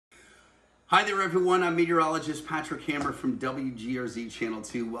Hi there everyone, I'm meteorologist Patrick Hammer from WGRZ Channel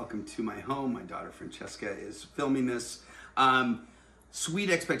 2. Welcome to my home. My daughter Francesca is filming this. Sweet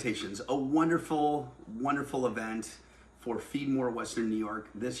Expectations, a wonderful, wonderful event for Feedmore, Western New York.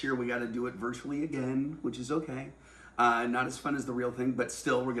 This year we got to do it virtually again, which is okay. Not as fun as the real thing, but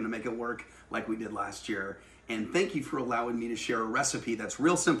still we're gonna make it work like we did last year. And thank you for allowing me to share a recipe that's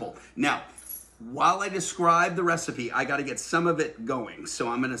real simple. Now, while I describe the recipe, I gotta get some of it going. So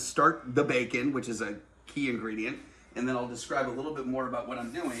I'm gonna start the bacon, which is a key ingredient, and then I'll describe a little bit more about what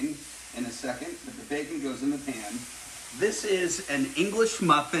I'm doing in a second. But the bacon goes in the pan. This is an English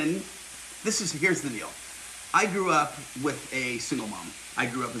muffin. Here's the deal. I grew up with a single mom. I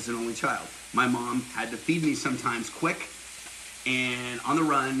grew up as an only child. My mom had to feed me sometimes quick and on the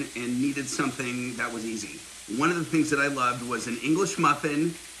run and needed something that was easy. One of the things that I loved was an English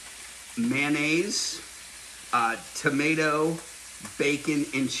muffin, mayonnaise, tomato, bacon,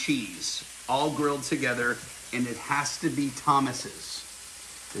 and cheese, all grilled together, and it has to be Thomas's.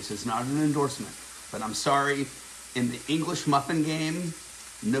 This is not an endorsement, but I'm sorry, in the English muffin game,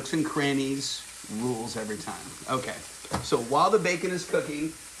 nooks and crannies rules every time. Okay, so while the bacon is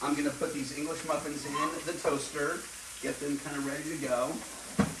cooking, I'm gonna put these English muffins in the toaster, get them kind of ready to go.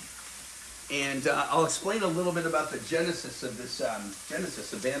 And I'll explain a little bit about the genesis of this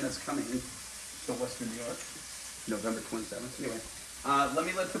band that's coming to Western New York, November 27th. Anyway, let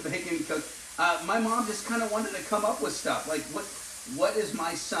me let the bacon cook. My mom just kind of wanted to come up with stuff. Like, what is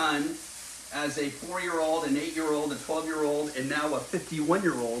my son, as a 4-year-old, an 8-year-old, a 12-year-old, and now a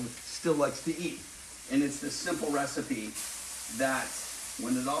 51-year-old, still likes to eat? And it's this simple recipe that,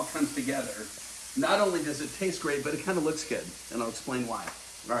 when it all comes together, not only does it taste great, but it kind of looks good. And I'll explain why.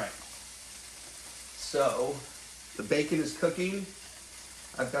 All right. So, the bacon is cooking.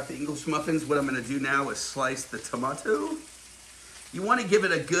 I've got the English muffins. What I'm gonna do now is slice the tomato. You wanna give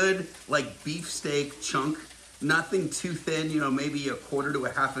it a good, like, beefsteak chunk. Nothing too thin, maybe a 1/4 to a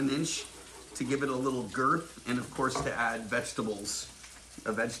 1/2 inch to give it a little girth. And of course to add vegetables,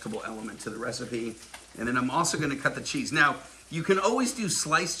 a vegetable element to the recipe. And then I'm also gonna cut the cheese. Now, you can always do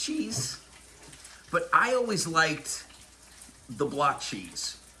sliced cheese, but I always liked the block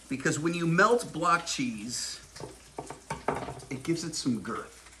cheese. Because when you melt block cheese, it gives it some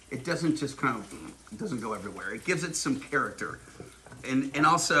girth. It doesn't just it doesn't go everywhere. It gives it some character. And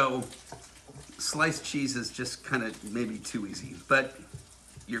also, sliced cheese is just kind of maybe too easy, but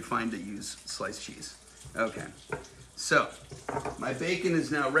you're fine to use sliced cheese. Okay, so my bacon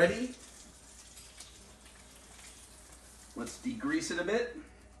is now ready. Let's degrease it a bit.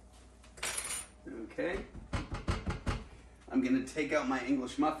 Okay. I'm gonna take out my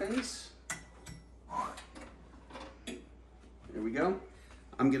English muffins. There we go.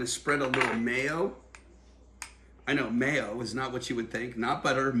 I'm gonna spread a little mayo. I know mayo is not what you would think, not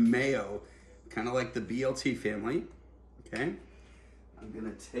butter, mayo. Kind of like the BLT family, okay? I'm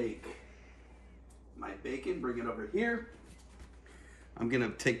gonna take my bacon, bring it over here. I'm gonna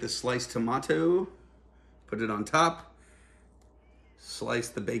take the sliced tomato, put it on top, slice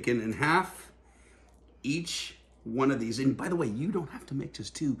the bacon in half. Each one of these, and by the way, you don't have to make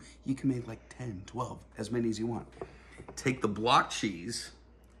just 2. You can make like 10, 12, as many as you want. Take the block cheese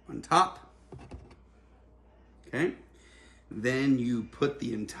on top, okay? Then you put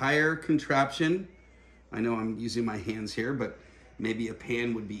the entire contraption. I know I'm using my hands here, but maybe a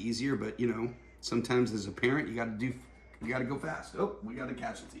pan would be easier, but sometimes as a parent, you gotta go fast. Oh, we got a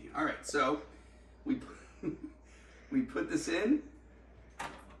casualty. All right, so we put this in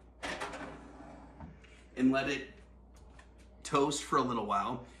and let it toast for a little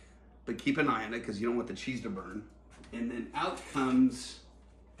while, but keep an eye on it because you don't want the cheese to burn. And then out comes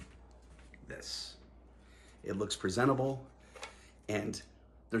this. It looks presentable, and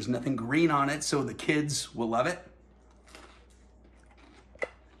there's nothing green on it, so the kids will love it.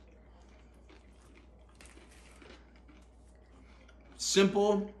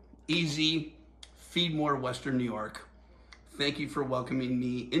 Simple, easy, Feedmore, Western New York. Thank you for welcoming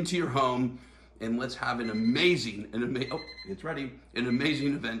me into your home, and let's have an amazing event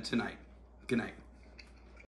tonight. Good night.